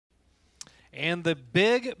And the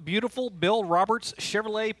big, beautiful Bill Roberts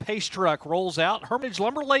Chevrolet Pace Truck rolls out. Hermitage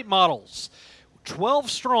Lumber late models,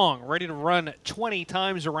 12 strong, ready to run 20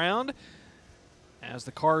 times around. As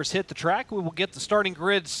the cars hit the track, we will get the starting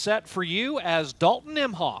grid set for you as Dalton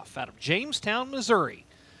Imhoff out of Jamestown, Missouri,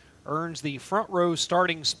 earns the front row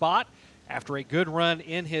starting spot after a good run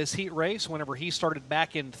in his heat race. Whenever he started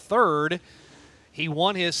back in third, he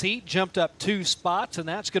won his heat, jumped up 2 spots, and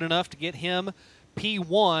that's good enough to get him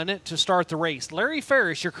P1 to start the race. Larry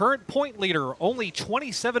Ferris, your current point leader, only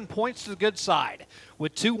 27 points to the good side.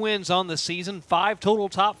 With 2 wins on the season, 5 total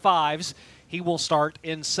top 5s, he will start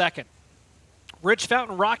in second. Rich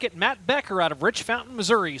Fountain Rocket Matt Becker out of Rich Fountain,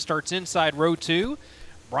 Missouri, starts inside row 2.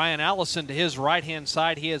 Brian Allison to his right-hand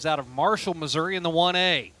side. He is out of Marshall, Missouri in the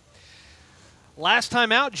 1A. Last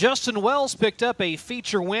time out, Justin Wells picked up a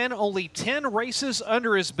feature win. Only 10 races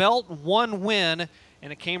under his belt, 1 win.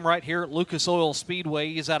 And it came right here at Lucas Oil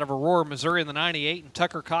Speedway. He's out of Aurora, Missouri in the 98, and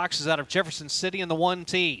Tucker Cox is out of Jefferson City in the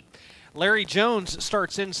 1T. Larry Jones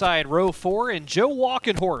starts inside row 4, and Joe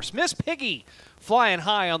Walkenhorse, Miss Piggy, flying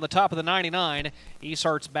high on the top of the 99. He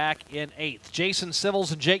starts back in 8th. Jason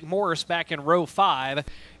Sivils and Jake Morris back in row 5,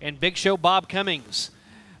 and Big Show Bob Cummings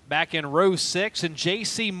back in row 6, and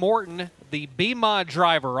J.C. Morton, the B-Mod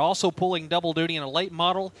driver, also pulling double duty in a late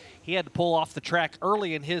model. He had to pull off the track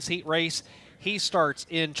early in his heat race. He starts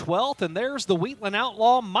in 12th, and there's the Wheatland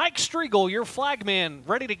Outlaw, Mike Striegel, your flagman,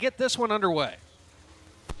 ready to get this one underway.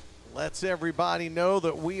 Lets everybody know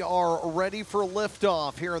that we are ready for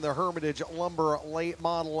liftoff here in the Hermitage Lumber Late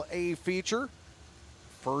Model A feature.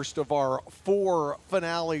 First of our 4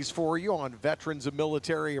 finales for you on Veterans and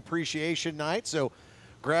Military Appreciation Night. So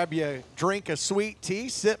grab you a drink of sweet tea,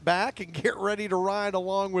 sit back, and get ready to ride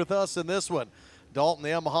along with us in this one. Dalton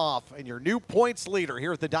Imhoff and your new points leader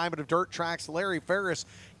here at the Diamond of Dirt Tracks, Larry Ferris,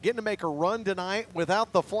 getting to make a run tonight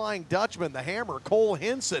without the Flying Dutchman, the hammer, Cole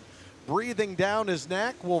Hinson, breathing down his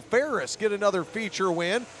neck. Will Ferris get another feature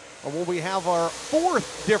win, or will we have our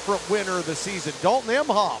 4th different winner of the season? Dalton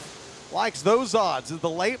Imhoff likes those odds as the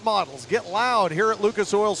late models get loud here at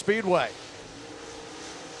Lucas Oil Speedway.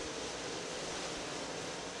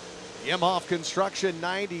 Imhoff Construction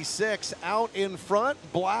 96 out in front,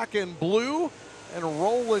 black and blue, and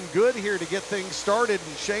rolling good here to get things started.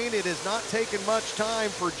 And Shane, it has not taken much time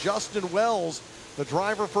for Justin Wells, the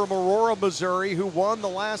driver from Aurora, Missouri, who won the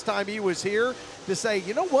last time he was here, to say,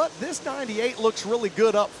 you know what, this 98 looks really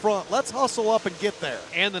good up front. Let's hustle up and get there.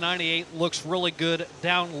 And the 98 looks really good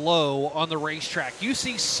down low on the racetrack. You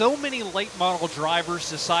see so many late model drivers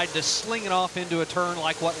decide to sling it off into a turn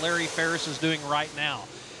like what Larry Ferris is doing right now.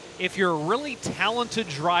 If you're a really talented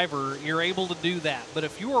driver, you're able to do that. But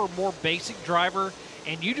if you are a more basic driver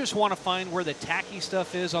and you just want to find where the tacky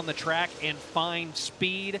stuff is on the track and find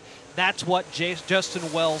speed, that's what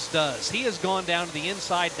Justin Wells does. He has gone down to the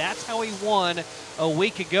inside. That's how he won a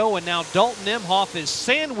week ago. And now Dalton Imhoff is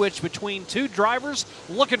sandwiched between 2 drivers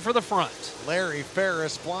looking for the front. Larry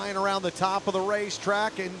Ferris flying around the top of the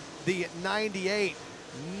racetrack, and the 98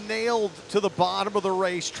 nailed to the bottom of the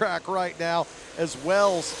racetrack right now as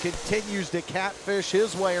Wells continues to catfish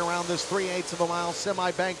his way around this 3/8 of a mile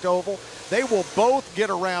semi-banked oval. They will both get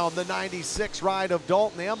around the 96 ride of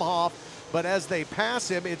Dalton Imhoff, but as they pass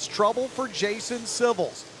him, it's trouble for Jason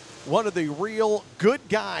Sivils, one of the real good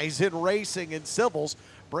guys in racing, and Sivils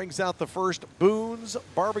brings out the first Boone's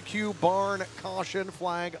Barbecue Barn caution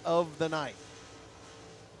flag of the night.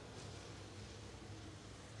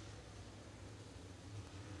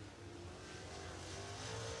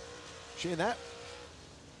 Shane,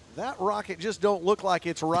 that rocket just don't look like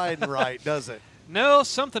it's riding right, does it? No,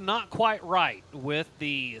 something not quite right with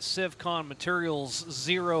the CivCon Materials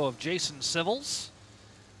Zero of Jason Sivils.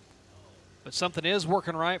 But something is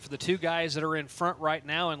working right for the 2 guys that are in front right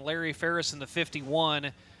now, and Larry Ferris in the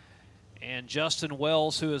 51, and Justin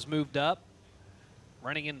Wells, who has moved up,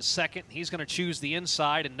 running in second. He's going to choose the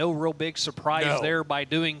inside, and no real big surprise there by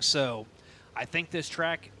doing so. I think this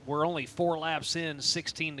track, we're only 4 laps in,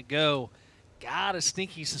 16 to go. Got a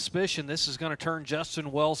sneaky suspicion this is going to turn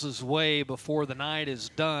Justin Wells' way before the night is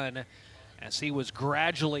done, as he was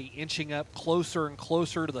gradually inching up closer and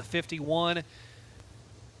closer to the 51.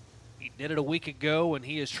 He did it a week ago, and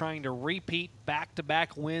he is trying to repeat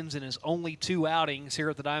back-to-back wins in his only 2 outings here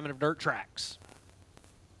at the Diamond of Dirt Tracks.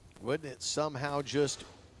 Wouldn't it somehow just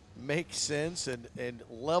make sense and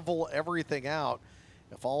level everything out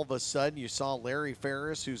if all of a sudden you saw Larry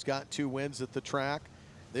Ferris, who's got 2 wins at the track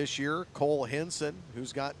this year, Cole Hinson,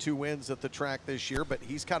 who's got 2 wins at the track this year, but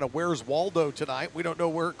he's kind of where's Waldo tonight. We don't know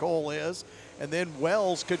where Cole is. And then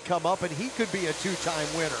Wells could come up, and he could be a 2-time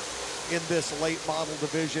winner in this late model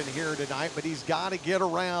division here tonight, but he's got to get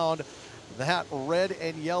around That red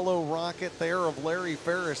and yellow rocket there of Larry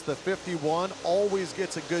Ferris, the 51, always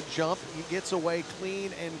gets a good jump. He gets away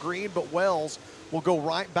clean and green, but Wells will go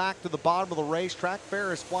right back to the bottom of the racetrack.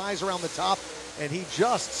 Ferris flies around the top, and he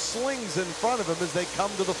just slings in front of him as they come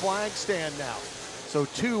to the flag stand now. So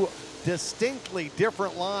two distinctly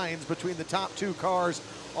different lines between the top two cars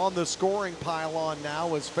on the scoring pylon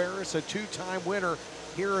now, as Ferris, a two-time winner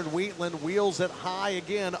here in Wheatland, wheels it high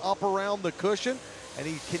again up around the cushion, and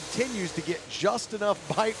he continues to get just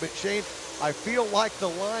enough bite. But Shane, I feel like the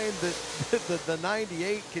line that the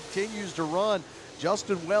 98 continues to run,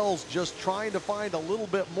 Justin Wells just trying to find a little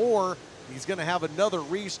bit more. He's going to have another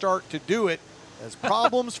restart to do it, as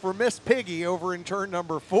problems for Miss Piggy over in turn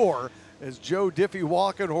number 4, as Joe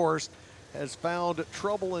Diffie-Walkenhorst has found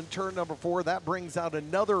trouble in turn number 4. That brings out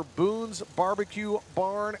another Boone's Barbecue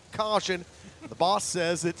Barn caution. The boss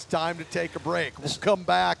says it's time to take a break. We'll come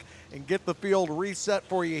back and get the field reset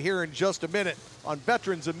for you here in just a minute on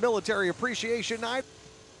Veterans and Military Appreciation Night.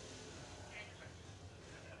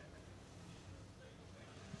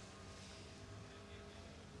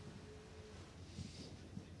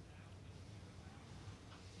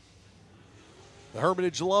 The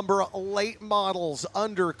Hermitage Lumber late models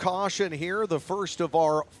under caution here. The first of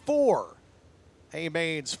our 4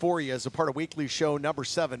 A-mains for you as a part of weekly show number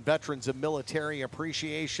 7, Veterans and Military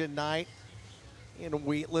Appreciation Night in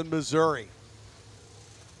Wheatland, Missouri.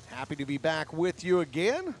 Happy to be back with you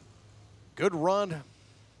again. Good run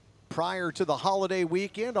prior to the holiday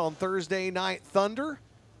weekend on Thursday Night Thunder.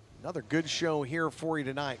 Another good show here for you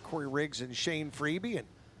tonight. Corey Riggs and Shane Freeby, and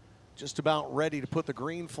just about ready to put the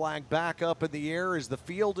green flag back up in the air as the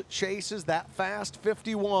field chases that fast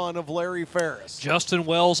 51 of Larry Ferris. Justin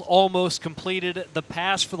Wells almost completed the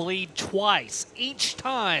pass for the lead twice. Each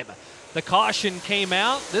time the caution came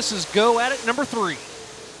out. This is go at it number 3.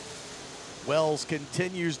 Wells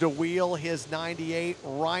continues to wheel his 98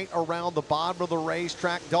 right around the bottom of the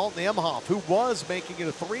racetrack. Dalton Emhoff, who was making it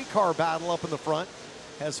a 3-car battle up in the front,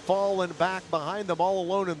 has fallen back behind them all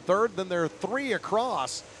alone in third. Then there are 3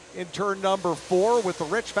 across in turn number 4 with the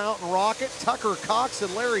Rich Fountain Rocket, Tucker Cox,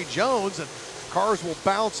 and Larry Jones, and cars will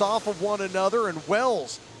bounce off of one another, and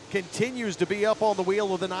Wells continues to be up on the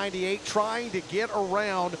wheel of the 98 trying to get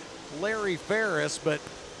around Larry Ferris. But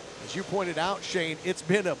as you pointed out, Shane, it's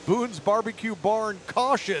been a Boone's Barbecue Barn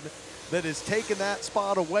caution that has taken that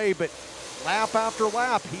spot away, but lap after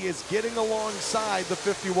lap he is getting alongside the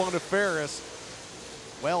 51 of Ferris.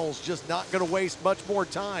 Wells just not going to waste much more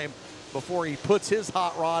time before he puts his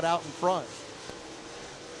hot rod out in front.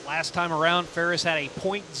 Last time around, Ferris had a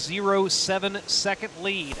 .07 second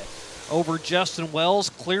lead over Justin Wells.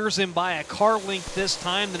 Clears him by a car length this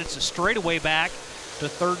time. Then it's a straightaway back to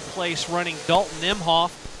third place running Dalton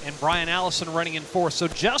Emhoff, and Brian Allison running in 4th. So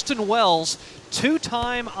Justin Wells,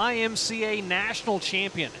 2-time IMCA national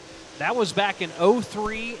champion. That was back in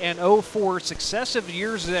 03 and 04, successive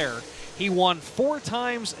years there. He won 4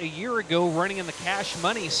 times a year ago running in the Cash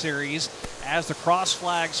Money Series. As the cross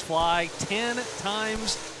flags fly, 10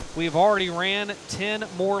 times. We've already ran 10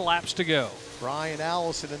 more laps to go. Brian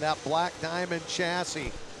Allison in that black diamond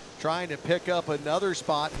chassis trying to pick up another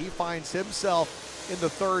spot. He finds himself in the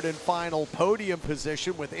 3rd and final podium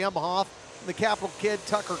position with Emhoff and the Capital Kid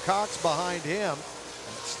Tucker Cox behind him.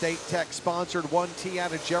 State Tech sponsored 1T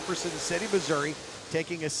out of Jefferson City, Missouri,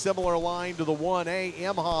 taking a similar line to the 1A.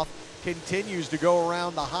 Emhoff continues to go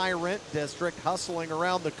around the high rent district, hustling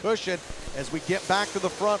around the cushion. As we get back to the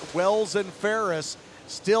front, Wells and Ferris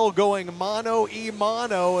still going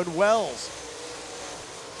mano-a-mano, and Wells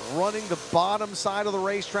running the bottom side of the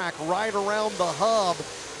racetrack right around the hub.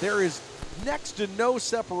 There is next to no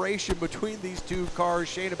separation between these two cars,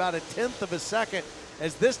 Shane, about 1/10 of a second,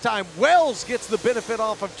 as this time Wells gets the benefit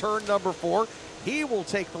off of turn number 4. He will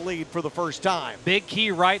take the lead for the first time. Big key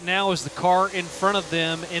right now is the car in front of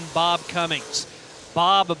them in Bob Cummings.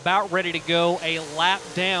 Bob about ready to go a lap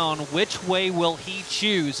down. Which way will he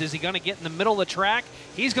choose? Is he going to get in the middle of the track?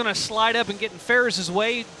 He's going to slide up and get in Ferris's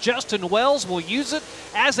way. Justin Wells will use it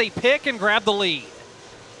as a pick and grab the lead.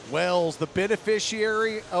 Wells, the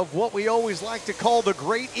beneficiary of what we always like to call the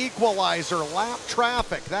great equalizer, lap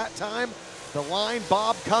traffic. That time, the line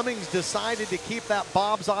Bob Cummings decided to keep that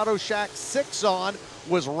Bob's Auto Shack 6 on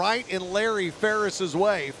was right in Larry Ferris's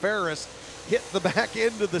way. Ferris hit the back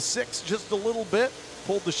end of the 6 just a little bit,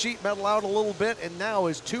 pulled the sheet metal out a little bit, and now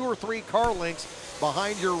is 2 or 3 car lengths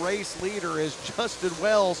behind your race leader as Justin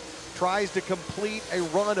Wells tries to complete a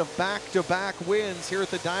run of back-to-back wins here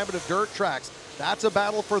at the Diamond of Dirt Tracks. That's a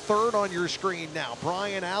battle for 3rd on your screen now.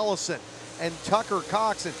 Brian Allison and Tucker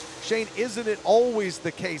Cox. And Shane, isn't it always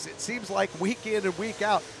the case? It seems like week in and week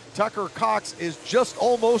out, Tucker Cox is just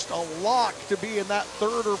almost a lock to be in that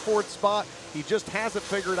third or fourth spot. He just hasn't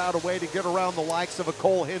figured out a way to get around the likes of a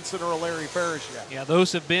Cole Hinson or a Larry Ferris yet. Yeah,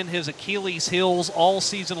 those have been his Achilles heels all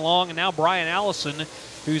season long. And now Brian Allison,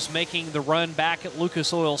 who's making the run back at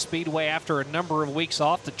Lucas Oil Speedway after a number of weeks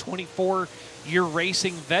off, the 24-year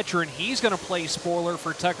racing veteran. He's going to play spoiler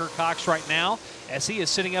for Tucker Cox right now as he is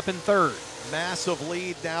sitting up in third. Massive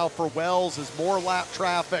lead now for Wells as more lap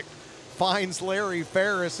traffic finds Larry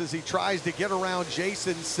Ferris as he tries to get around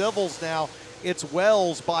Jason Civils now. It's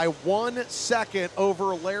Wells by 1 second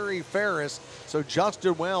over Larry Ferris. So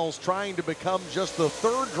Justin Wells trying to become just the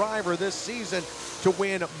third driver this season to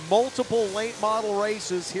win multiple late model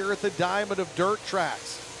races here at the Diamond of Dirt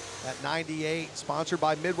tracks. At 98, sponsored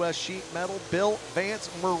by Midwest Sheet Metal, Bill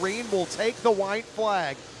Vance Marine will take the white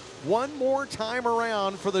flag one more time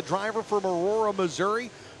around for the driver from Aurora,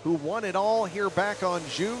 Missouri, who won it all here back on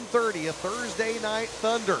June 30th, Thursday Night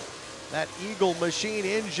Thunder. That Eagle machine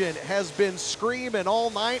engine has been screaming all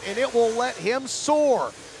night, and it will let him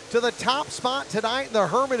soar to the top spot tonight in the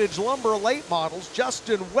Hermitage Lumber Late Models.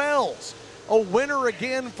 Justin Wells, a winner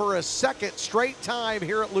again for a second straight time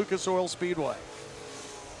here at Lucas Oil Speedway.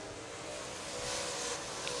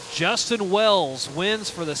 Justin Wells wins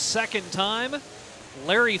for the second time.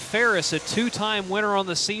 Larry Ferris, a two-time winner on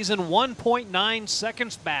the season, 1.9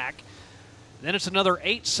 seconds back. Then it's another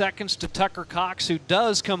 8 seconds to Tucker Cox, who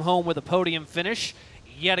does come home with a podium finish.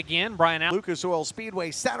 Yet again, Brian Allison. Lucas Oil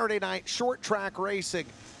Speedway, Saturday night short track racing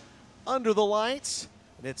under the lights.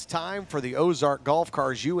 And it's time for the Ozark Golf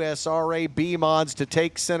Cars USRA B mods to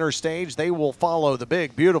take center stage. They will follow the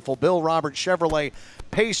big, beautiful Bill Roberts Chevrolet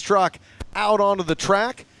Pace Truck out onto the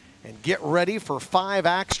track and get ready for 5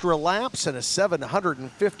 extra laps and a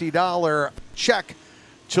 $750 check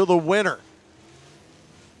to the winner.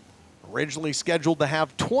 Originally scheduled to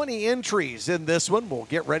have 20 entries in this one. We'll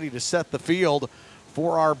get ready to set the field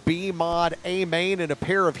for our B-Mod A main, and a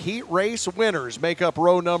pair of heat race winners make up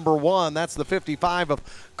row number 1. That's the 55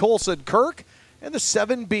 of Colson Kirk and the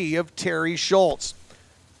 7B of Terry Schultz.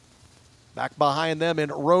 Back behind them in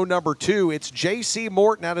row number 2, it's J.C.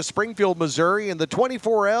 Morton out of Springfield, Missouri, and the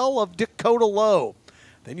 24L of Dakota Lowe.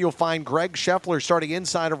 Then you'll find Greg Scheffler starting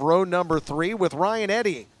inside of row number 3 with Ryan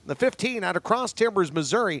Eddy, the 15 out of Cross Timbers,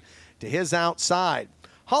 Missouri, to his outside.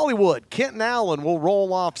 Hollywood, Kenton Allen will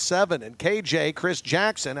roll off 7, and KJ, Chris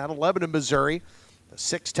Jackson out of Lebanon, Missouri, the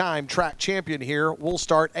 6-time track champion here, will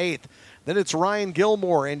start 8th. Then it's Ryan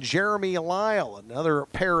Gilmore and Jeremy Lyle, another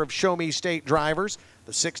pair of Show Me State drivers,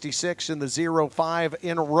 the 66 and the 05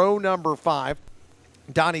 in row number 5.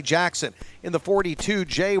 Donnie Jackson in the 42,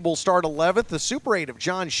 Jay will start 11th. The Super 8 of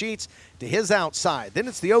John Sheets to his outside. Then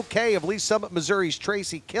it's the OK of Lee Summit, Missouri's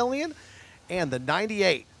Tracy Killian, and the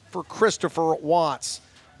 98 for Christopher Watts.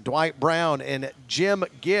 Dwight Brown and Jim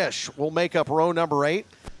Gish will make up row number 8.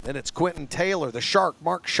 Then it's Quentin Taylor, the Shark,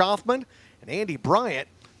 Mark Schaffman, and Andy Bryant,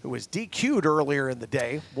 who was DQ'd earlier in the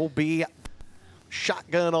day, will be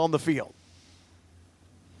shotgun on the field.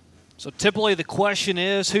 So typically the question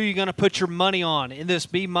is, who are you going to put your money on in this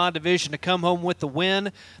B-Mod division to come home with the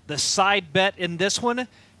win? The side bet in this one,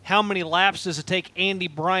 how many laps does it take Andy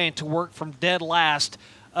Bryant to work from dead last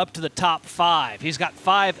up to the top 5? He's got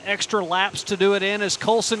 5 extra laps to do it in as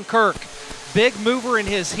Colson Kirk, big mover in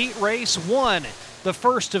his heat race, won the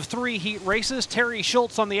first of 3 heat races. Terry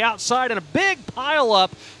Schultz on the outside, and a big pile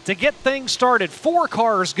up to get things started. 4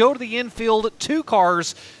 cars go to the infield, 2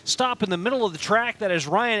 cars stop in the middle of the track. That is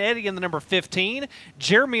Ryan Eddy in the number 15,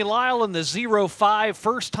 Jeremy Lyle in the 05.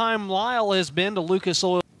 First time Lyle has been to Lucas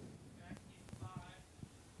Oil.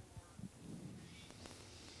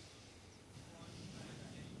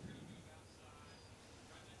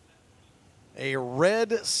 A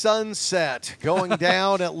red sunset going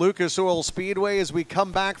down at Lucas Oil Speedway as we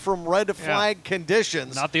come back from red flag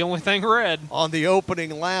conditions. Not the only thing red. On the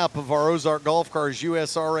opening lap of our Ozark Golf Cars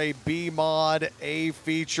USRA B-Mod A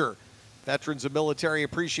feature. Veterans of Military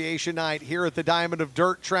Appreciation Night here at the Diamond of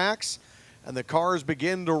Dirt tracks. And the cars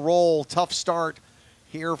begin to roll. Tough start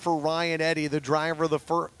here for Ryan Eddy, the driver of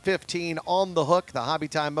the 15 on the hook. The Hobby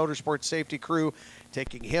Time Motorsports safety crew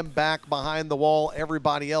taking him back behind the wall.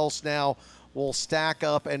 Everybody else now will stack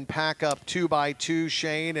up and pack up 2 by 2,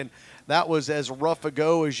 Shane, and that was as rough a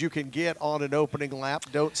go as you can get on an opening lap.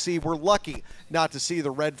 We're lucky not to see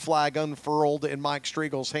the red flag unfurled in Mike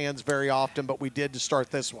Striegel's hands very often, but we did to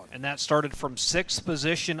start this one. And that started from 6th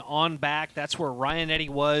position on back. That's where Ryan Eddy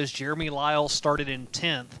was. Jeremy Lyle started in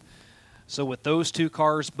 10th. So with those 2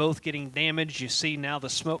 cars both getting damaged, you see now the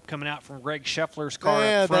smoke coming out from Greg Scheffler's car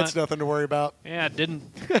up front. That's nothing to worry about. Yeah, it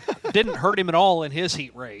didn't hurt him at all in his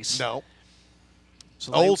heat race. No.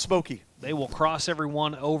 So Old Smoky. They will cross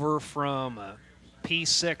everyone over from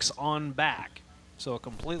P6 on back. So a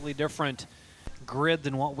completely different grid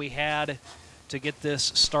than what we had to get this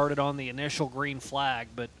started on the initial green flag.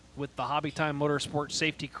 But with the Hobby Time Motorsports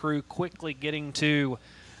safety crew quickly getting to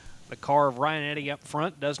the car of Ryan Eddy up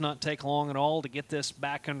front, does not take long at all to get this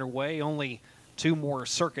back underway. Only 2 more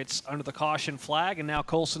circuits under the caution flag, and now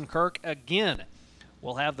Colson Kirk again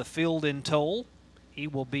will have the field in tow. He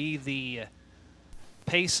will be the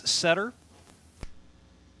pace setter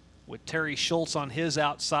with Terry Schultz on his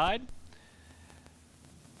outside.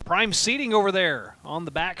 Prime seating over there on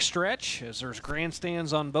the back stretch. As there's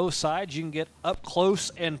grandstands on both sides, you can get up close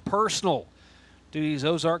and personal to these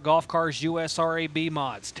Ozark Golf Cars USRAB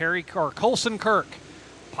mods. Colson Kirk,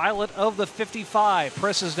 pilot of the 55,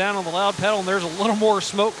 presses down on the loud pedal, and there's a little more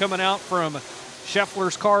smoke coming out from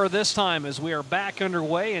Scheffler's car this time as we are back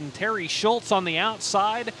underway, and Terry Schultz on the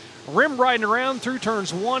outside, rim riding around through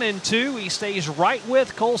turns 1 and 2. He stays right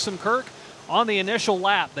with Colson Kirk on the initial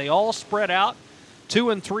lap. They all spread out 2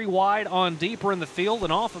 and 3 wide on deeper in the field,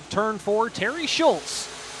 and off of turn 4, Terry Schultz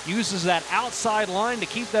uses that outside line to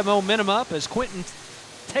keep that momentum up as Quentin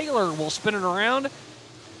Taylor will spin it around.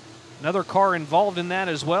 Another car involved in that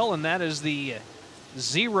as well, and that is the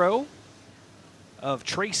 0 of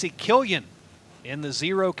Tracy Killian in the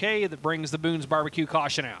 0K that brings the Boone's Barbecue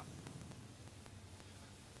caution out.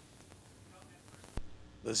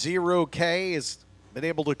 The 0K has been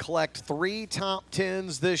able to collect 3 top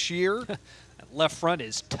 10s this year. That left front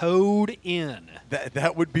is towed in.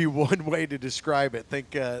 That would be one way to describe it.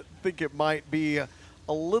 Think it might be a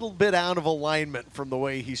little bit out of alignment from the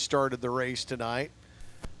way he started the race tonight.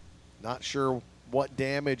 Not sure what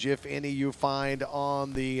damage, if any, you find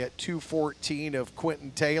on the 214 of Quentin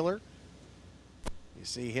Taylor. You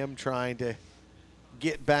see him trying to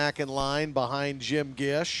get back in line behind Jim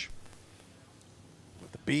Gish.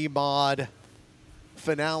 With the B-Mod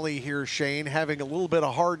finale here, Shane, having a little bit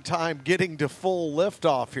of hard time getting to full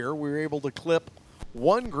liftoff here. We were able to clip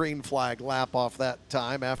 1 green flag lap off that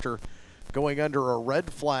time after going under a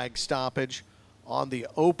red flag stoppage on the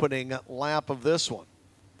opening lap of this one.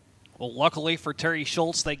 Well, luckily for Terry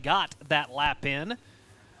Schultz, they got that lap in.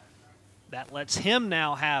 That lets him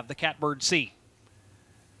now have the catbird seat.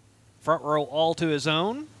 Front row all to his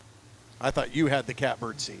own. I thought you had the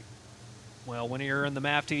catbird seat. Well, when you're in the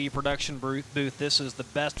MAF TV production booth, this is the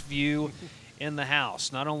best view in the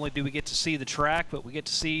house. Not only do we get to see the track, but we get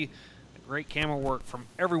to see the great camera work from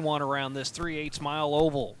everyone around this 3/8 mile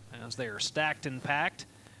oval as they are stacked and packed.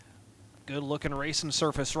 Good looking racing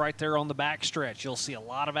surface right there on the back stretch. You'll see a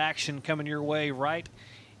lot of action coming your way right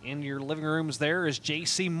in your living rooms. There is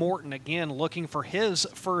J.C. Morton again looking for his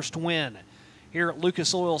first win here at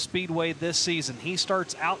Lucas Oil Speedway this season. He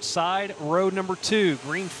starts outside row number 2.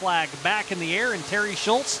 Green flag back in the air, and Terry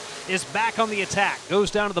Schultz is back on the attack.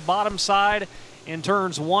 Goes down to the bottom side in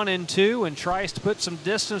turns 1 and 2 and tries to put some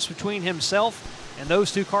distance between himself and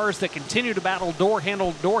those 2 cars that continue to battle door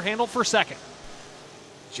handle for second.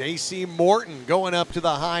 J.C. Morton going up to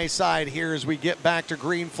the high side here as we get back to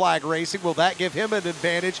green flag racing. Will that give him an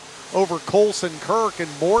advantage over Colson Kirk? And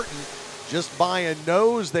Morton just by a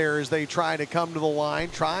nose there as they try to come to the line,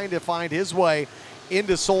 trying to find his way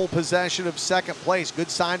into sole possession of second place. Good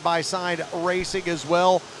side-by-side racing as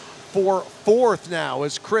well for 4th now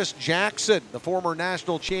as Chris Jackson, the former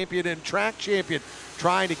national champion and track champion,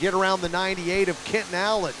 trying to get around the 98 of Kenton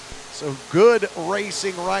Allen. So good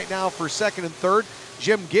racing right now for 2nd and 3rd.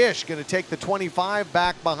 Jim Gish going to take the 25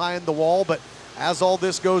 back behind the wall, but as all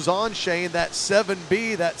this goes on, Shane, that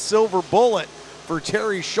 7B, that silver bullet for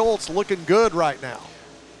Terry Schultz looking good right now.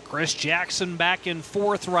 Chris Jackson back in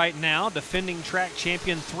 4th right now, defending track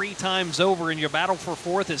champion 3 times over in your battle for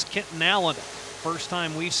 4th is Kenton Allen. First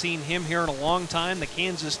time we've seen him here in a long time, the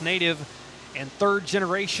Kansas native and 3rd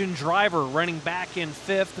generation driver running back in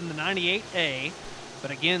 5th in the 98A. But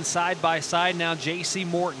again, side by side now, J.C.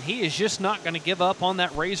 Morton. He is just not going to give up on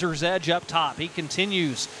that razor's edge up top. He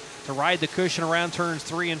continues to ride the cushion around turns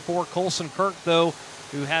 3 and 4. Colson Kirk, though,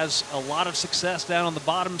 who has a lot of success down on the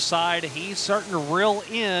bottom side, he's starting to reel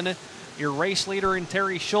in your race leader and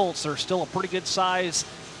Terry Schultz. There's still a pretty good size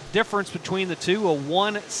difference between the two. A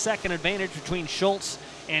 1 second advantage between Schultz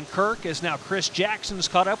and Kirk as now Chris Jackson's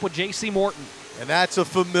caught up with J.C. Morton. And that's a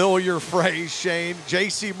familiar phrase, Shane.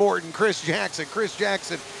 J.C. Morton, Chris Jackson,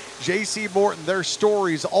 J.C. Morton. Their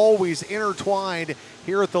stories always intertwined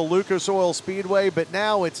here at the Lucas Oil Speedway, but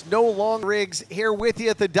now it's no longer. Riggs here with you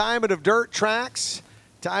at the Diamond of Dirt tracks.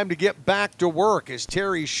 Time to get back to work as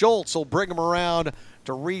Terry Schultz will bring him around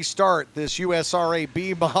to restart this USRA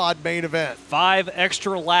B-Mod main event. 5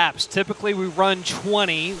 extra laps. Typically we run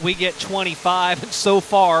 20, we get 25, and so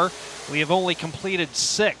far we have only completed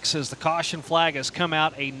 6 as the caution flag has come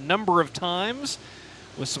out a number of times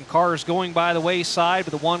with some cars going by the wayside,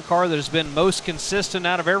 but the one car that has been most consistent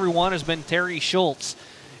out of everyone has been Terry Schultz.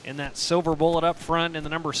 And that silver bullet up front in the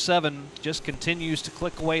number 7 just continues to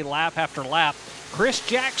click away lap after lap. Chris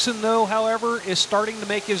Jackson, though, however, is starting to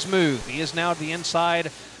make his move. He is now to the inside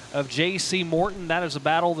of J.C. Morton. That is a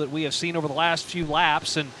battle that we have seen over the last few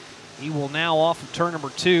laps, and he will now, off of turn number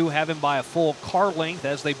 2, have him by a full car length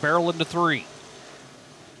as they barrel into 3.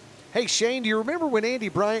 Hey, Shane, do you remember when Andy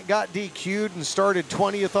Bryant got DQ'd and started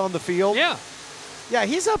 20th on the field? Yeah. Yeah,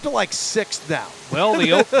 he's up to like 6th now.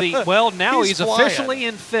 Well, now he's flying. officially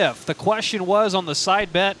in 5th. The question was on the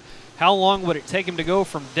side bet, how long would it take him to go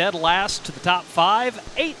from dead last to the top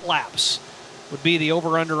 5? 8 laps would be the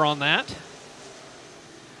over-under on that.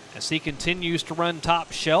 As he continues to run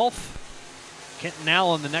top shelf, Kenton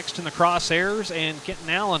Allen the next in the crosshairs, and Kenton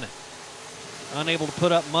Allen unable to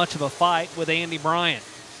put up much of a fight with Andy Bryant.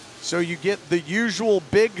 So you get the usual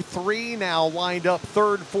big 3 now lined up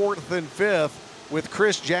 3rd, 4th, and 5th with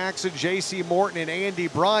Chris Jackson, J.C. Morton, and Andy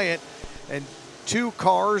Bryant. And 2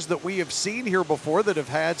 cars that we have seen here before that have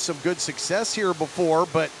had some good success here before.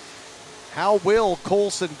 But how will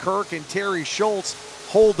Colson Kirk and Terry Schultz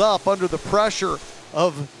hold up under the pressure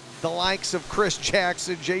of the likes of Chris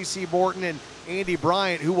Jackson, J.C. Morton, and Andy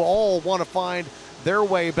Bryant, who all want to find their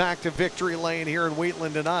way back to victory lane here in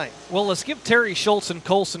Wheatland tonight? Well, let's give Terry Schultz and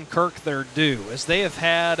Colson Kirk their due, as they have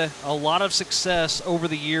had a lot of success over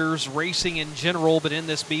the years racing in general, but in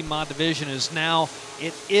this B-Mod division is now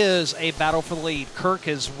it is a battle for the lead. Kirk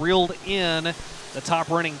has reeled in the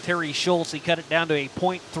top running Terry Schultz. He cut it down to a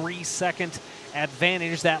 0.3 second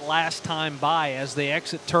advantage that last time by. As they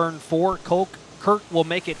exit turn 4, Kirk will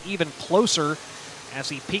make it even closer as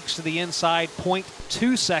he peaks to the inside,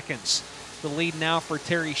 0.2 seconds. The lead now for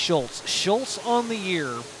Terry Schultz. Schultz on the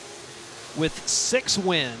year with 6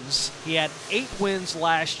 wins. He had 8 wins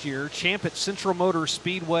last year. Champ at Central Motor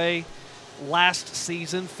Speedway last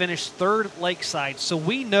season. Finished 3rd at Lakeside. So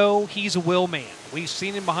we know he's a wheel man. We've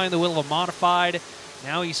seen him behind the wheel of a modified.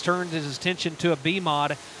 Now he's turned his attention to a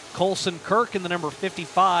B-Mod. Colson Kirk in the number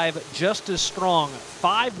 55, just as strong.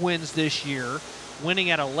 5 wins this year, winning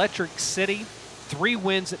at Electric City. 3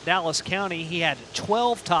 wins at Dallas County. He had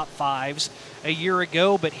 12 top 5s a year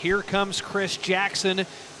ago, but here comes Chris Jackson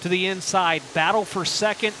to the inside. Battle for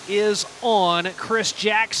second is on. Chris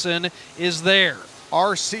Jackson is there.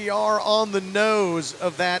 RCR on the nose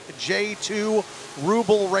of that J2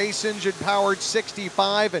 Rubel race engine powered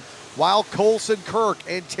 65. And while Colson Kirk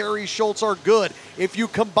and Terry Schultz are good, if you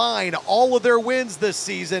combine all of their wins this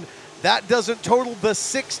season, that doesn't total the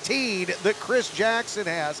 16 that Chris Jackson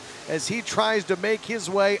has as he tries to make his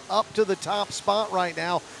way up to the top spot right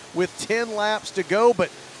now with 10 laps to go. But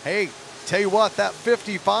hey, tell you what, that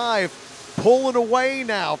 55 pulling away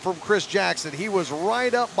now from Chris Jackson. He was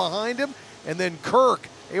right up behind him, and then Kirk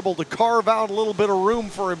able to carve out a little bit of room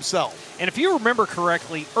for himself. And if you remember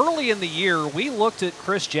correctly, early in the year, we looked at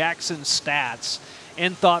Chris Jackson's stats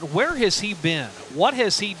and thought, where has he been? What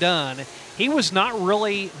has he done? He was not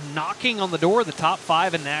really knocking on the door of the top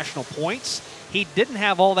 5 in national points. He didn't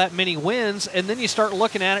have all that many wins, and then you start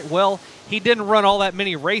looking at it, well, he didn't run all that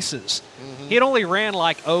many races. He had only ran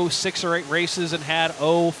like 6 or 8 races and had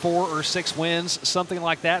 4 or 6 wins, something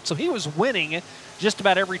like that. So he was winning just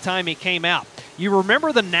about every time he came out. You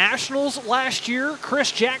remember the Nationals last year?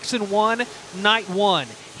 Chris Jackson won night 1.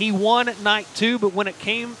 He won night 2, but when it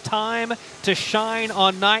came time to shine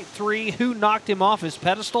on night 3, who knocked him off his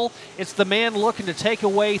pedestal? It's the man looking to take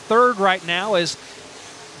away 3rd right now as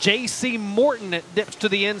J.C. Morton dips to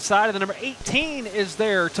the inside, and the number 18 is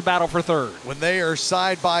there to battle for 3rd. When they are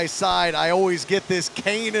side by side, I always get this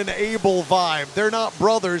Cain and Abel vibe. They're not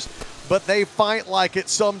brothers, but they fight like it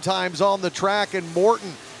sometimes on the track, and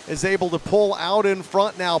Morton is able to pull out in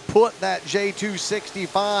front now, put that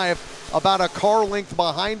J265 about a car length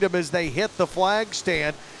behind him as they hit the flag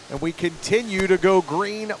stand. And we continue to go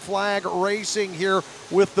green flag racing here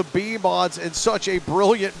with the B-Mods in such a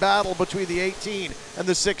brilliant battle between the 18 and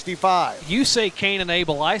the 65. You say Cain and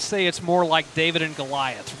Abel. I say it's more like David and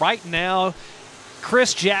Goliath. Right now,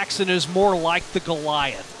 Chris Jackson is more like the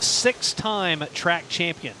Goliath. 6-time track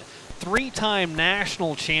champion, 3-time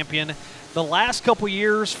national champion. The last couple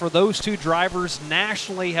years for those 2 drivers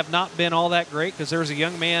nationally have not been all that great because there's a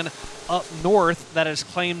young man up north that has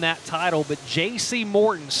claimed that title. But J.C.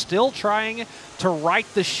 Morton still trying to right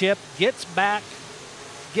the ship, gets back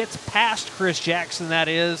gets past Chris Jackson, that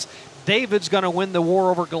is, David's going to win the war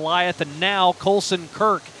over Goliath, and now Colson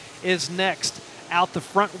Kirk is next out the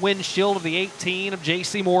front windshield of the 18 of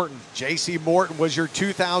J.C. Morton. J.C. Morton was your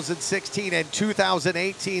 2016 and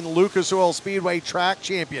 2018 Lucas Oil Speedway track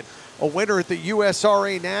champion, a winner at the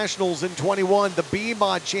USRA Nationals in 21, the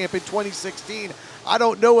B-Mod champ in 2016. I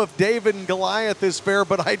don't know if David and Goliath is fair,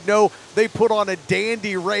 but I know they put on a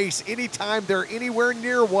dandy race anytime they're anywhere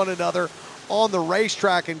near one another on the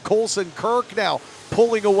racetrack. And Colson Kirk now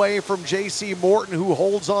pulling away from J.C. Morton, who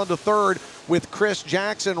holds on to third, with Chris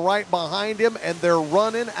Jackson right behind him, and they're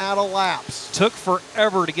running out of laps. Took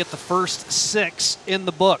forever to get the first 6 in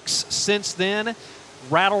the books. Since then,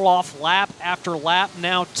 rattle off lap after lap,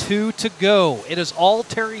 now 2 to go. It is all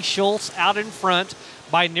Terry Schultz out in front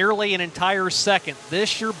by nearly an entire second.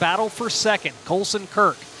 This your battle for second. Colson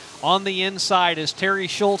Kirk on the inside as Terry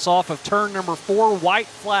Schultz off of turn number 4. White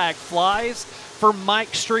flag flies for Mike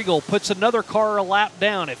Striegel. Puts another car a lap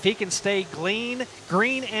down. If he can stay green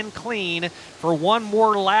and clean for one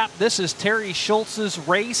more lap, this is Terry Schultz's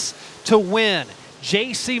race to win.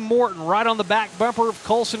 J.C. Morton right on the back bumper of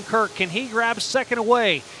Colson Kirk. Can he grab second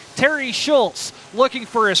away? Terry Schultz looking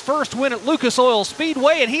for his first win at Lucas Oil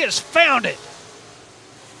Speedway, and he has found it.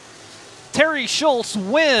 Terry Schultz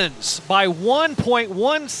wins by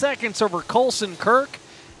 1.1 seconds over Colson Kirk.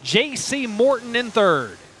 J.C. Morton in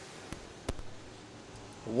third.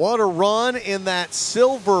 What a run in that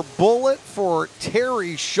silver bullet for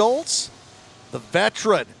Terry Schultz. The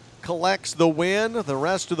veteran collects the win. The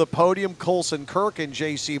rest of the podium, Colson Kirk and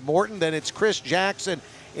J.C. Morton. Then it's Chris Jackson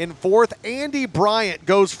in fourth. Andy Bryant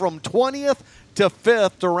goes from 20th to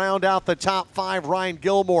 5th to round out the top 5. Ryan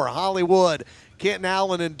Gilmore, Hollywood, Kenton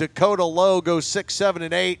Allen, and Dakota Lowe go 6, 7,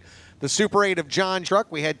 and 8. The Super 8 of John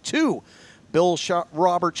Truck. We had 2 Bill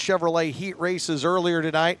Roberts Chevrolet heat races earlier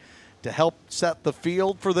tonight to help set the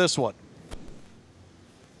field for this one.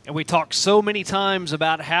 And we talked so many times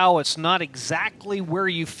about how it's not exactly where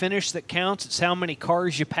you finish that counts. It's how many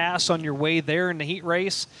cars you pass on your way there in the heat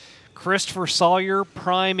race. Christopher Sawyer,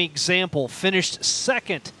 prime example, finished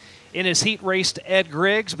second in his heat race to Ed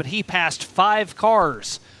Griggs, but he passed 5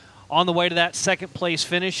 cars on the way to that second place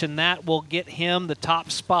finish, and that will get him the top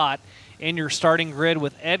spot in your starting grid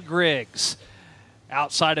with Ed Griggs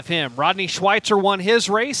outside of him. Rodney Schweitzer won his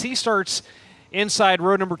race. He starts inside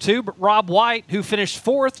row number 2, but Rob White, who finished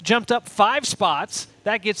 4th, jumped up 5 spots.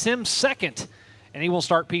 That gets him second, and he will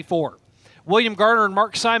start P4. William Garner and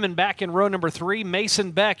Mark Simon back in row number 3.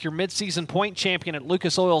 Mason Beck, your midseason point champion at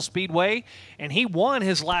Lucas Oil Speedway, and he won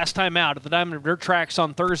his last time out at the Diamond Dirt Tracks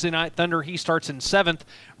on Thursday Night Thunder. He starts in 7th.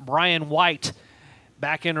 Brian White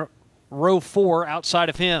back in row 4 outside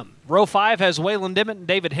of him. Row 5 has Waylon Dimmitt and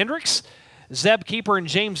David Hendricks. Zeb Keeper and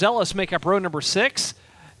James Ellis make up row number 6.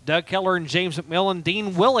 Doug Keller and James McMillan,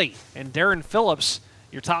 Dean Willey and Darren Phillips,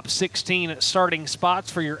 your top 16 starting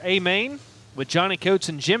spots for your A main. With Johnny Coates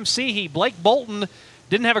and Jim Seehey, Blake Bolton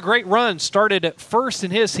didn't have a great run. Started at first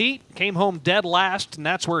in his heat, came home dead last, and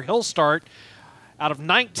that's where he'll start out of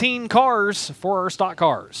 19 cars for our stock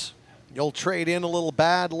cars. You'll trade in a little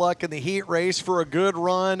bad luck in the heat race for a good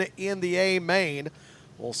run in the A main.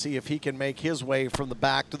 We'll see if he can make his way from the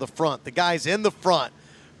back to the front. The guys in the front,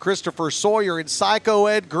 Christopher Sawyer and Psycho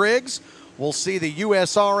Ed Griggs. We'll see the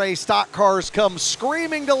USRA stock cars come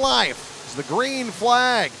screaming to life as the green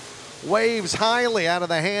flag waves highly out of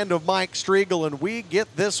the hand of Mike Striegel, and we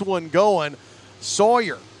get this one going.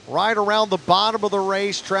 Sawyer right around the bottom of the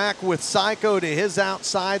racetrack with Psycho to his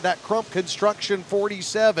outside, that Crump Construction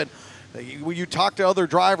 47. When you talk to other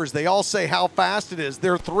drivers, they all say how fast it is.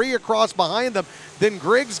 There are 3 across behind them. Then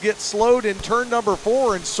Griggs gets slowed in turn number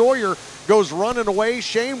 4, and Sawyer goes running away.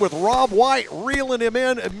 Shane with Rob White reeling him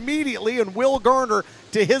in immediately, and Will Garner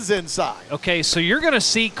to his inside. Okay, so you're going to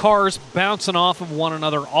see cars bouncing off of one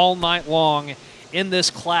another all night long in this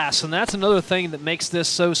class, and that's another thing that makes this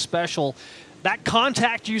so special. That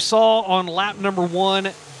contact you saw on lap number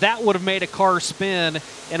 1, that would have made a car spin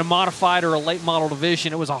in a modified or a late model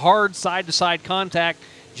division. It was a hard side-to-side contact.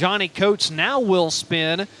 Johnny Coates now will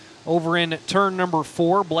spin over in turn number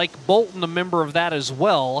 4. Blake Bolton, a member of that as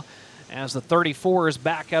well, as the 34 is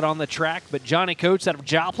back out on the track. But Johnny Coates out of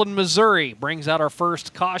Joplin, Missouri, brings out our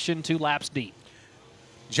first caution 2 laps deep.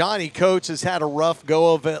 Johnny Coates has had a rough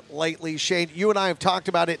go of it lately. Shane, you and I have talked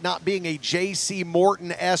about it not being a J.C.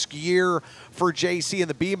 Morton-esque year for J.C. in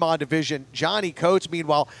the B-Mod division. Johnny Coates,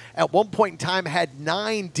 meanwhile, at one point in time had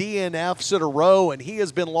 9 DNFs in a row, and he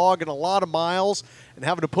has been logging a lot of miles and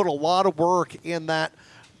having to put a lot of work in that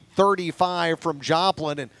 35 from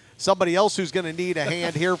Joplin. And somebody else who's going to need a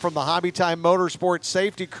hand here from the Hobby Time Motorsports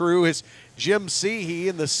safety crew is Jim Seehey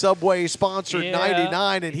in the Subway-sponsored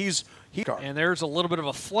 99, and and there's a little bit of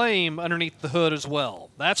a flame underneath the hood as well.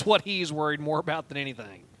 That's what he's worried more about than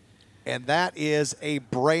anything. And that is a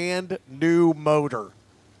brand new motor.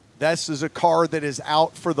 This is a car that is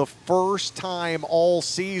out for the first time all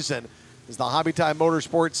season. Is the Hobby Time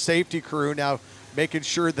Motorsports safety crew now making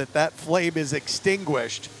sure that that flame is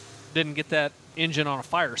extinguished. Didn't get that engine on a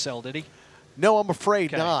fire cell, did he? No, I'm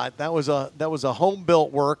afraid not. That was a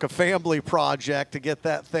home-built work, a family project to get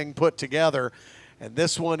that thing put together. And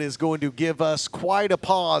this one is going to give us quite a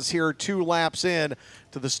pause here 2 laps in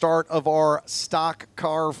to the start of our stock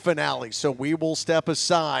car finale. So we will step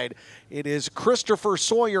aside. It is Christopher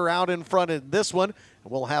Sawyer out in front in this one.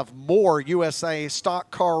 We'll have more USA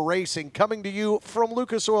stock car racing coming to you from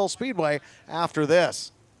Lucas Oil Speedway after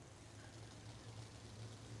this.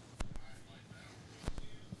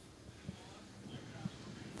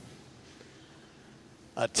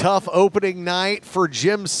 A tough opening night for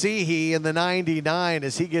Jim Seehey in the 99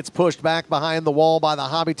 as he gets pushed back behind the wall by the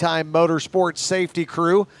Hobby Time Motorsports safety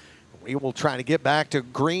crew. We will try to get back to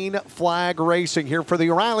green flag racing here for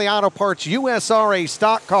the O'Reilly Auto Parts USRA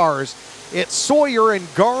stock cars. It's Sawyer and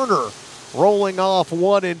Garner rolling off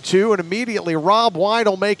 1 and 2, and immediately Rob White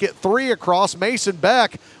will make it 3 across. Mason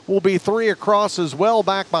Beck will be 3 across as well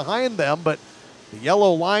back behind them, but the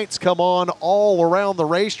yellow lights come on all around the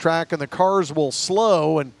racetrack and the cars will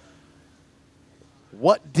slow. And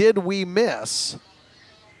what did we miss?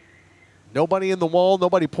 Nobody in the wall,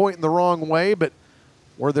 nobody pointing the wrong way, but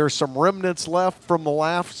were there some remnants left from the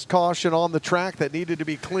last caution on the track that needed to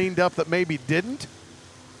be cleaned up that maybe didn't?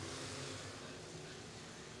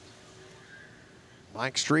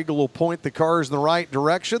 Mike Striegel will point the cars in the right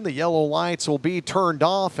direction. The yellow lights will be turned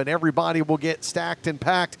off and everybody will get stacked and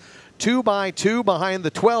packed 2 by 2 behind the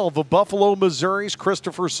 12 of Buffalo, Missouri's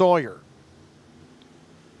Christopher Sawyer.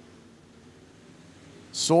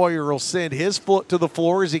 Sawyer will send his foot to the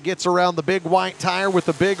floor as he gets around the big white tire with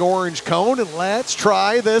the big orange cone, and let's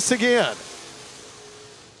try this again.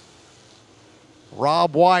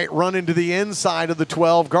 Rob White running to the inside of the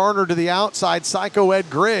 12, Garner to the outside. Psycho Ed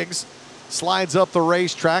Griggs slides up the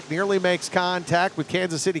racetrack, nearly makes contact with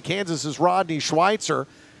Kansas City, Kansas's Rodney Schweitzer.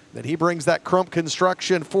 Then he brings that Crump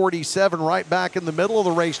Construction 47 right back in the middle of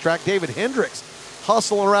the racetrack. David Hendricks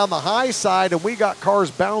hustling around the high side, and we got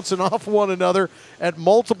cars bouncing off one another at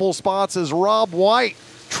multiple spots as Rob White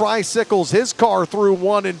tricycles his car through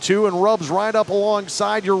 1 and 2 and rubs right up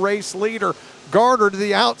alongside your race leader, Garner, to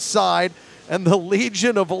the outside. And the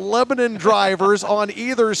legion of Lebanon drivers on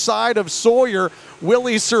either side of Sawyer. Will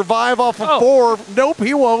he survive off of 4? Nope,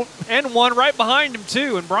 he won't. And 1 right behind him,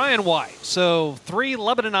 too, and Brian White. So 3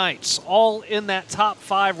 Lebanonites all in that top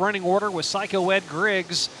 5 running order with Psycho Ed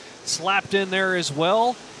Griggs slapped in there as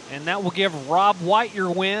well. And that will give Rob White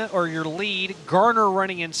your win or your lead. Garner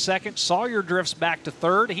running in second. Sawyer drifts back to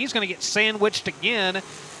third. He's going to get sandwiched again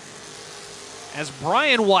as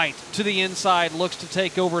Brian White to the inside looks to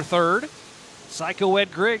take over third. Psycho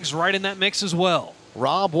Ed Griggs right in that mix as well.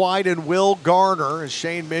 Rob White and Will Garner, as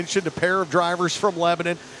Shane mentioned, a pair of drivers from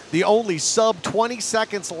Lebanon. The only sub 20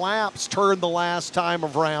 seconds laps turned the last time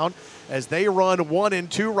around as they run 1 and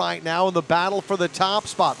 2 right now in the battle for the top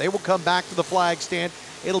spot. They will come back to the flag stand.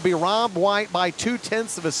 It'll be Rob White by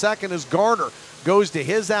 0.2 of a second as Garner goes to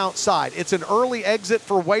his outside. It's an early exit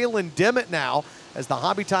for Waylon Dimmitt now, as the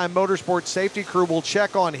Hobby Time Motorsports safety crew will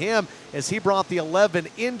check on him as he brought the 11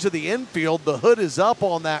 into the infield. The hood is up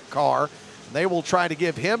on that car. They will try to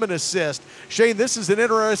give him an assist. Shane, this is an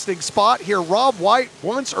interesting spot here. Rob White,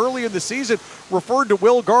 once early in the season, referred to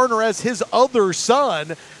Will Garner as his other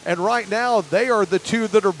son, and right now they are the 2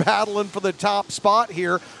 that are battling for the top spot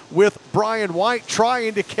here, with Brian White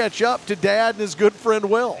trying to catch up to Dad and his good friend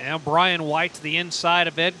Will. And Brian White to the inside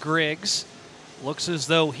of Ed Griggs. Looks as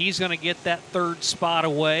though he's going to get that 3rd spot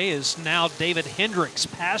away, as now David Hendricks,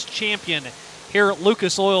 past champion here at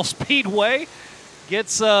Lucas Oil Speedway,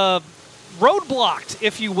 gets roadblocked,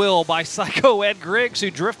 if you will, by Psycho Ed Griggs, who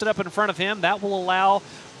drifted up in front of him. That will allow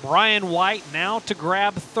Brian White now to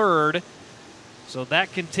grab 3rd. So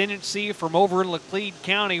that contingency from over in Laclede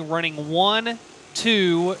County running 1,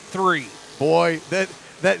 2, 3. Boy,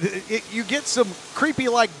 you get some creepy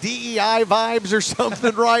like DEI vibes or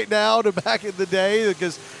something right now to back in the day,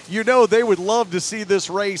 because you know they would love to see this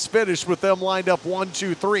race finish with them lined up 1,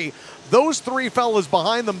 2, 3. Those 3 fellas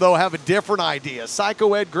behind them, though, have a different idea.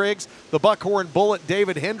 Psycho Ed Griggs, the Buckhorn Bullet,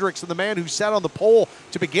 David Hendricks, and the man who sat on the pole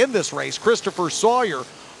to begin this race, Christopher Sawyer,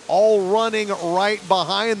 all running right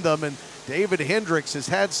behind them. And David Hendricks has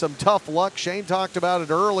had some tough luck. Shane talked about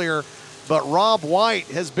it earlier. but Rob White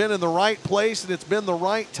has been in the right place, and it's been the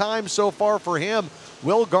right time so far for him.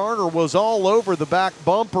 Will Garner was all over the back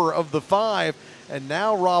bumper of the 5, and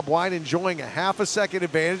now Rob White enjoying a half a second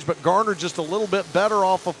advantage, but Garner just a little bit better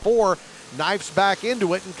off of 4, knifes back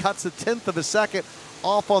into it and cuts a 1/10 of a second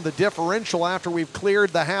off on the differential after we've cleared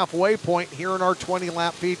the halfway point here in our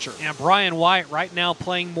 20-lap feature. And Brian White right now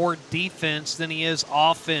playing more defense than he is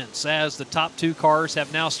offense, as the top 2 cars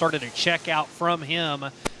have now started to check out from him.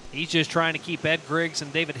 He's just trying to keep Ed Griggs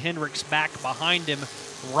and David Hendricks back behind him.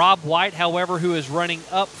 Rob White, however, who is running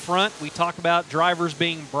up front. We talk about drivers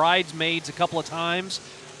being bridesmaids a couple of times.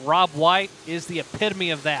 Rob White is the epitome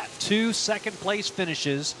of that. 2 second-place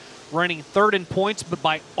finishes, running 3rd in points, but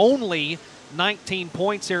by only 19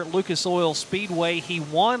 points here at Lucas Oil Speedway. He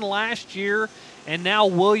won last year, and now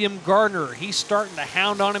William Gardner. He's starting to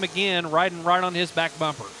hound on him again, riding right on his back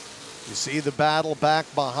bumper. You see the battle back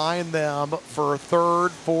behind them for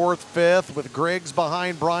 3rd, 4th, 5th, with Griggs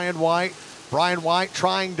behind Brian White. Brian White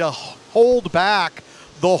trying to hold back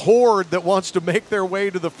the horde that wants to make their way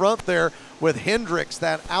to the front there, with Hendricks,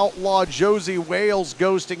 that outlaw Josie Wales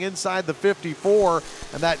ghosting inside the 54,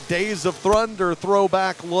 and that Days of Thunder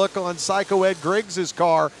throwback look on Psycho Ed Griggs'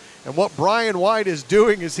 car. And what Brian White is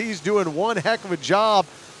doing is he's doing one heck of a job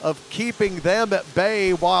of keeping them at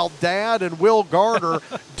bay while Dad and Will Garner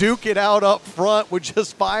duke it out up front with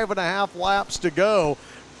just 5.5 laps to go.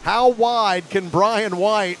 How wide can Brian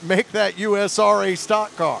White make that USRA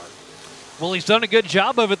stock car? Well, he's done a good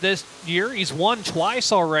job of it this year. He's won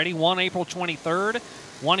twice already, won April 23rd,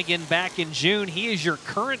 won again back in June. He is your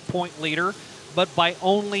current point leader, but by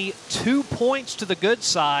only 2 points to the good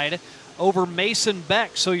side over Mason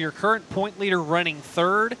Beck. So your current point leader running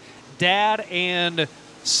 3rd, Dad and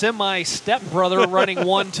semi-stepbrother running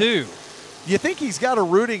 1-2. You think he's got a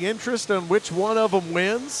rooting interest on which one of them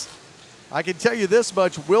wins? I can tell you this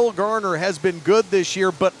much, Will Garner has been good this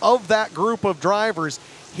year, but of that group of drivers,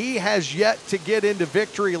 he has yet to get into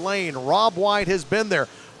victory lane. Rob White has been there.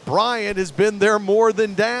 Brian has been there more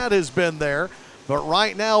than Dad has been there. But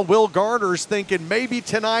right now, Will Garner's thinking maybe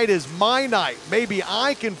tonight is my night. Maybe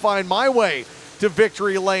I can find my way to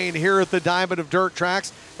victory lane here at the Diamond of Dirt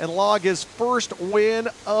Tracks and log his first win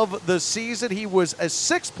of the season. He was a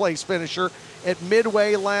 6th place finisher at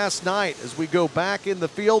Midway last night. As we go back in the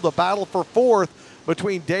field, a battle for 4th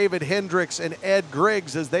between David Hendricks and Ed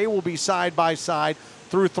Griggs, as they will be side by side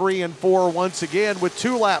through 3 and 4 once again with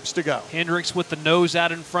 2 laps to go. Hendricks with the nose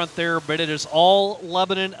out in front there, but it is all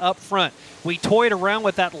Lebanon up front. We toyed around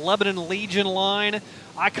with that Lebanon Legion line.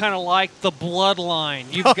 I kind of like the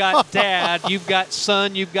bloodline. You've got Dad, you've got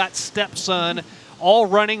son, you've got stepson, all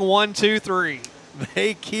running 1, 2, 3.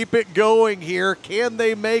 They keep it going here. Can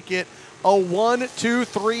they make it a 1, 2,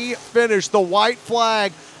 3 finish? The white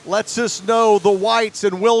flag lets us know the Whites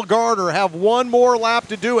and Will Garner have one more lap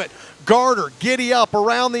to do it. Garner giddy up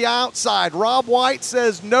around the outside. Rob White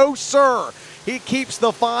says no, sir. He keeps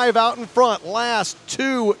the 5 out in front. Last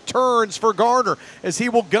 2 turns for Garner as he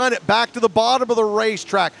will gun it back to the bottom of the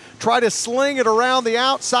racetrack. Try to sling it around the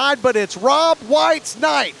outside, but it's Rob White's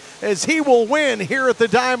night as he will win here at the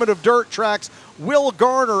Diamond of Dirt Tracks. Will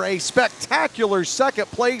Garner, a spectacular 2nd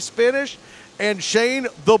place finish. And Shane,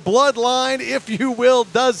 the bloodline, if you will,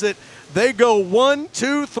 does it. They go 1,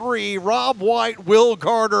 2, 3. Rob White, Will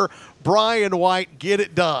Garner, Brian White get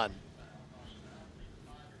it done.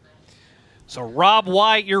 So Rob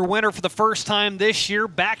White, your winner for the first time this year,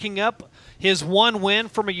 backing up his 1 win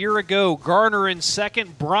from a year ago. Garner in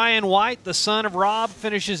 2nd. Brian White, the son of Rob,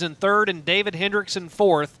 finishes in 3rd, and David Hendricks in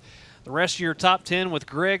 4th. The rest of your top 10 with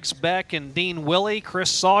Griggs, Beck, and Dean Willey.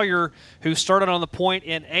 Chris Sawyer, who started on the point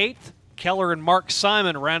in 8th. Keller and Mark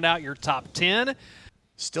Simon round out your top 10.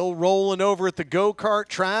 Still rolling over at the go-kart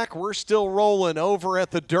track. We're still rolling over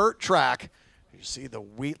at the dirt track. You see the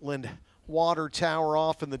Wheatland water tower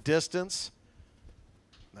off in the distance.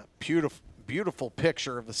 That beautiful, beautiful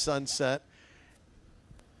picture of the sunset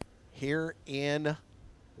here in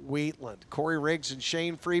Wheatland. Corey Riggs and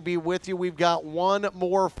Shane Freebie with you. We've got one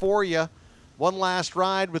more for you. One last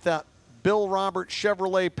ride with that Bill Roberts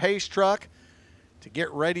Chevrolet Pace truck to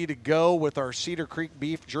get ready to go with our Cedar Creek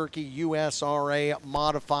Beef Jerky USRA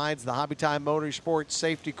Modifieds, the Hobby Time Motorsports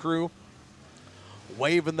safety crew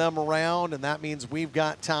waving them around, and that means we've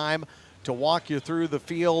got time to walk you through the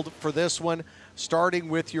field for this one. Starting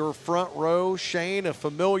with your front row, Shane, a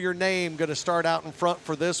familiar name going to start out in front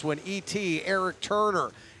for this one. E.T. Eric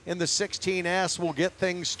Turner in the 16S will get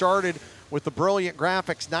things started with the brilliant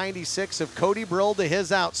graphics 96 of Cody Brill to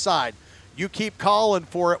his outside. You keep calling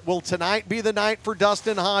for it. Will tonight be the night for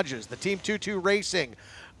Dustin Hodges? The Team 22 Racing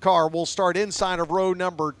car will start inside of row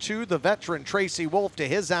number 2. The veteran Tracy Wolf to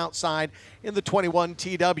his outside in the 21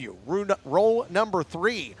 TW. Row number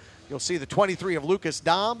 3, you'll see the 23 of Lucas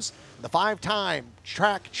Dobbs, the 5-time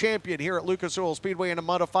track champion here at Lucas Oil Speedway in a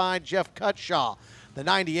modified, Jeff Cutshaw. The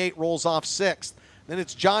 98 rolls off 6th. Then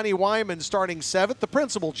it's Johnny Wyman starting 7th. The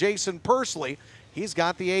principal, Jason Persley, he's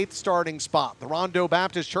got the 8th starting spot. The Rondo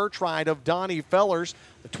Baptist Church ride of Donnie Fellers,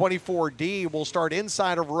 the 24D, will start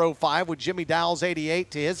inside of row 5 with Jimmy Dowell's 88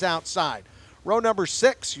 to his outside. Row number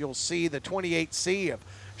 6, you'll see the 28C of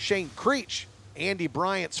Shane Creech, Andy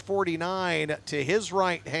Bryant's 49 to his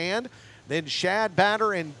right hand. Then Shad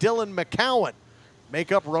Batter and Dylan McCowan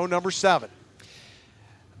make up row number 7.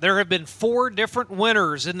 There have been 4 different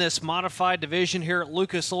winners in this modified division here at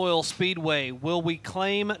Lucas Oil Speedway. Will we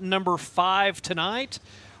claim number 5 tonight?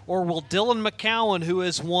 Or will Dylan McCowan, who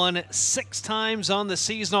has won 6 times on the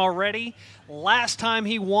season already, last time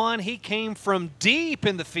he won, he came from deep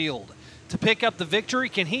in the field to pick up the victory.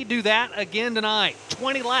 Can he do that again tonight?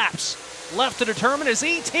 20 laps left to determine as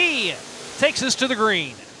E.T. takes us to the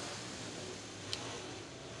green.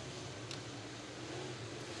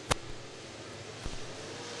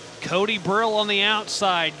 Cody Brill on the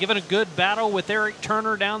outside, giving a good battle with Eric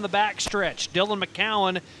Turner down the backstretch. Dylan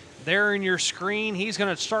McCowan there in your screen. He's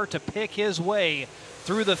going to start to pick his way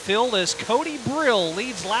through the field as Cody Brill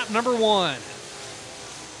leads lap number 1.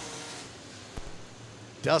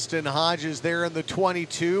 Dustin Hodges there in the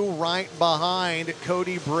 22, right behind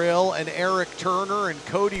Cody Brill and Eric Turner. And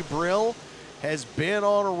Cody Brill has been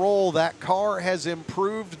on a roll. That car has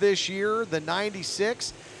improved this year. The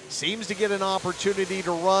 96 seems to get an opportunity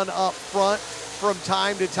to run up front from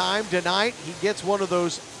time to time. Tonight, he gets one of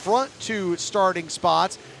those front 2 starting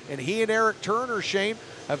spots, and he and Eric Turner, Shane,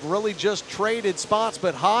 have really just traded spots,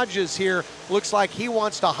 but Hodges here looks like he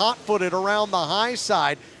wants to hot-foot it around the high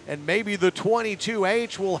side, and maybe the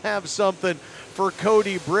 22H will have something for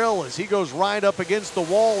Cody Brill as he goes right up against the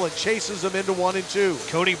wall and chases him into 1 and 2.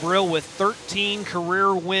 Cody Brill with 13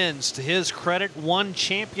 career wins. To his credit, 1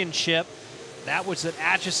 championship. That was at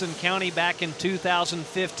Atchison County back in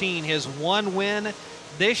 2015. His 1 win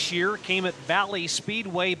this year came at Valley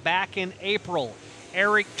Speedway back in April.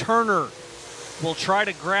 Eric Turner will try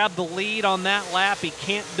to grab the lead on that lap. He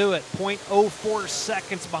can't do it. 0.04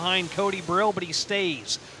 seconds behind Cody Brill, but he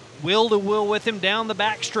stays wheel to wheel with him down the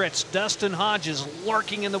backstretch. Dustin Hodges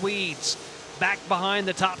lurking in the weeds, back behind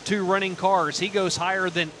the top 2 running cars. He goes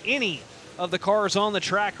higher than any of the cars on the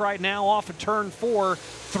track right now off of turn 4.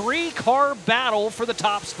 3-car battle for the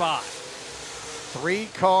top spot. 3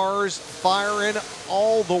 cars firing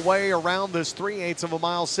all the way around this 3/8 of a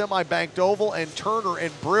mile semi-banked oval, and Turner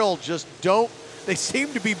and Brill just they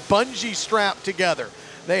seem to be bungee strapped together.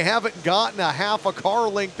 They haven't gotten a half a car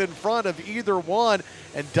length in front of either one,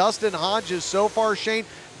 and Dustin Hodges so far, Shane,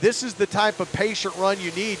 this is the type of patient run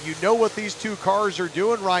you need. You know what these 2 cars are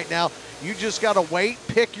doing right now. You just got to wait,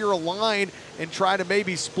 pick your line, and try to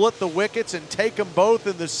maybe split the wickets and take them both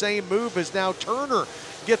in the same move as now Turner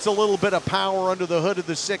gets a little bit of power under the hood of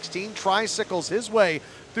the 16, tricycles his way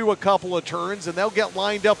through a couple of turns, and they'll get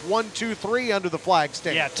lined up 1, 2, 3 under the flag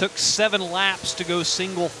stand. Yeah, it took 7 laps to go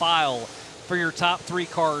single file for your top 3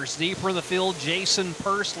 cars. Deeper in the field, Jason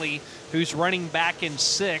Persley, who's running back in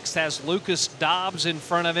 6th, has Lucas Dobbs in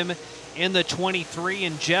front of him in the 23,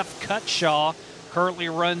 and Jeff Cutshaw currently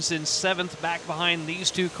runs in 7th back behind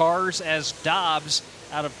these 2 cars as Dobbs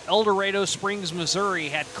out of El Dorado Springs, Missouri,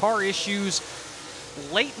 had car issues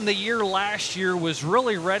late in the year last year, was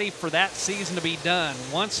really ready for that season to be done.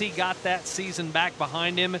 Once he got that season back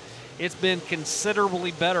behind him, it's been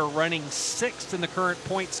considerably better, running 6th in the current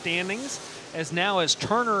point standings, as now as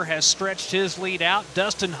Turner has stretched his lead out.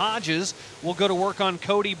 Dustin Hodges will go to work on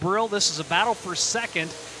Cody Brill. This is a battle for 2nd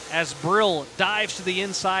as Brill dives to the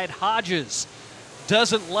inside. Hodges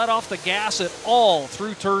doesn't let off the gas at all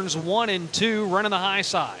through turns 1 and 2, running the high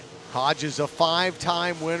side. Hodges, a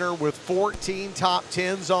 5-time winner with 14 top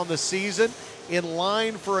 10s on the season, in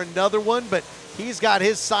line for another one, but he's got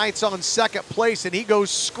his sights on 2nd place, and he goes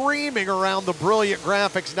screaming around the Brilliant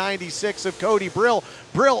Graphics 96 of Cody Brill.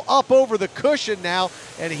 Brill up over the cushion now,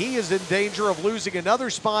 and he is in danger of losing another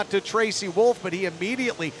spot to Tracy Wolf, but he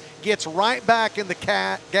immediately gets right back in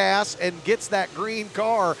the gas and gets that green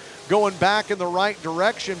car going back in the right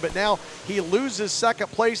direction. But now he loses 2nd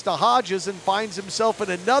place to Hodges and finds himself in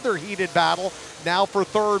another heated battle now for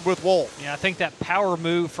 3rd with Wolf. Yeah, I think that power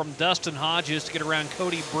move from Dustin Hodges to get around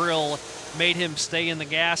Cody Brill made him stay in the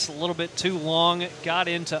gas a little bit too long, got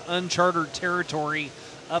into uncharted territory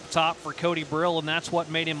up top for Cody Brill, and that's what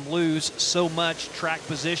made him lose so much track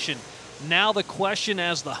position. Now the question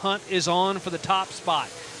as the hunt is on for the top spot.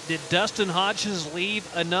 Did Dustin Hodges leave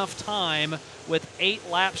enough time with 8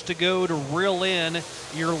 laps to go to reel in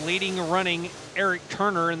your leading running Eric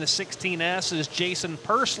Turner in the 16S as Jason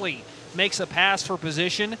Pursley makes a pass for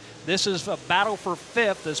position? This is a battle for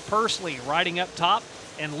 5th as Pursley riding up top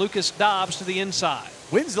and Lucas Dobbs to the inside.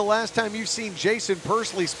 When's the last time you've seen Jason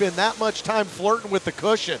Pursley spend that much time flirting with the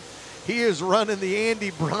cushion? He is running the Andy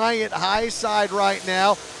Bryant high side right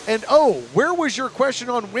now. And where was your question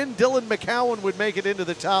on when Dylan McCowan would make it into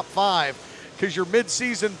the top 5? Because your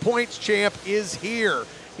midseason points champ is here.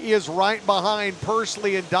 He is right behind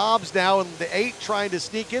Pursley and Dobbs now, and the 8 trying to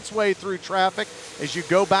sneak its way through traffic as you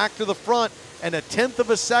go back to the front. And a 1/10 of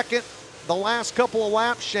a second, the last couple of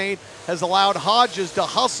laps, Shane, has allowed Hodges to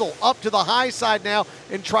hustle up to the high side now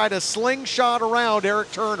and try to slingshot around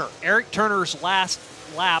Eric Turner. Eric Turner's last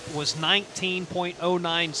lap was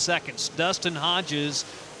 19.09 seconds. Dustin Hodges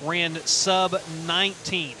ran sub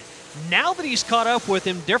 19. Now that he's caught up with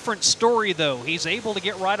him, different story though. He's able to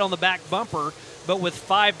get right on the back bumper, but with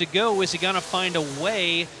 5 to go, is he going to find a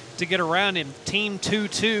way to get around him? Team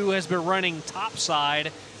 2-2 has been running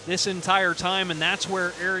topside this entire time, and that's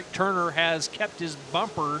where Eric Turner has kept his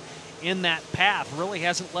bumper in that path. Really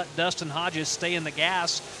hasn't let Dustin Hodges stay in the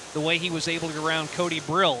gas the way he was able to get around Cody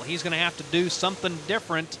Brill. He's going to have to do something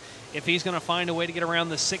different if he's going to find a way to get around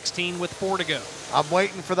the 16 with 4 to go. I'm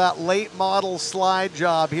waiting for that late model slide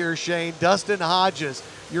job here, Shane. Dustin Hodges,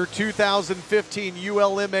 your 2015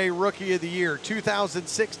 ULMA Rookie of the Year,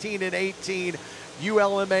 2016 and 18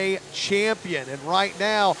 ULMA champion. And right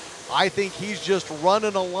now, I think he's just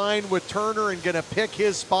running a line with Turner and going to pick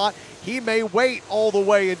his spot. He may wait all the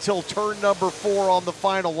way until turn number 4 on the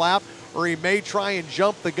final lap, or he may try and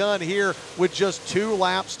jump the gun here with just 2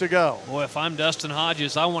 laps to go. Boy, if I'm Dustin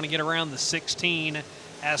Hodges, I want to get around the 16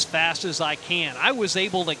 as fast as I can. I was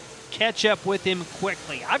able to catch up with him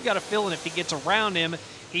quickly. I've got a feeling if he gets around him,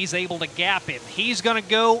 he's able to gap him. He's going to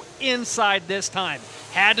go inside this time.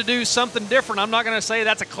 Had to do something different. I'm not going to say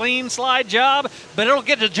that's a clean slide job, but it'll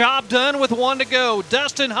get the job done with 1 to go.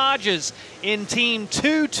 Dustin Hodges in Team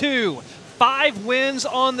 2-2. 5 wins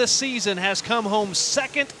on the season, has come home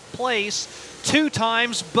 2nd place 2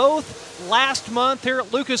 times, both last month here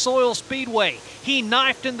at Lucas Oil Speedway. He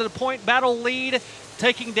knifed into the point battle lead,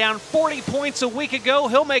 taking down 40 points a week ago.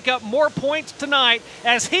 He'll make up more points tonight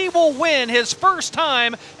as he will win his first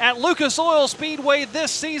time at Lucas Oil Speedway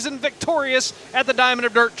this season, victorious at the Diamond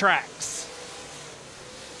of Dirt tracks.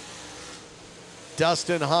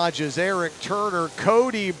 Dustin Hodges, Eric Turner,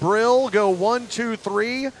 Cody Brill go 1, 2,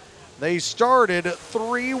 3. They started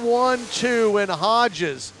 3-1-2, and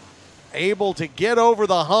Hodges able to get over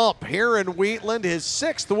the hump here in Wheatland, his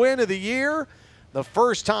 6th win of the year. The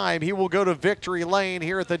first time he will go to victory lane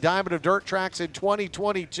here at the Diamond of Dirt tracks in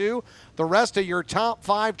 2022. The rest of your top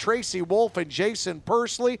 5, Tracy Wolf and Jason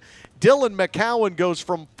Pursley. Dylan McCowan goes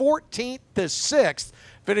from 14th to 6th,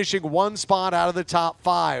 finishing 1 spot out of the top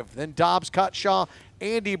 5. Then Dobbs Cutshaw,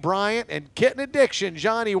 Andy Bryant, and Kitten Addiction,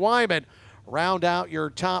 Johnny Wyman, round out your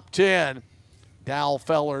top 10. Dal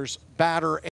Fellers, batter.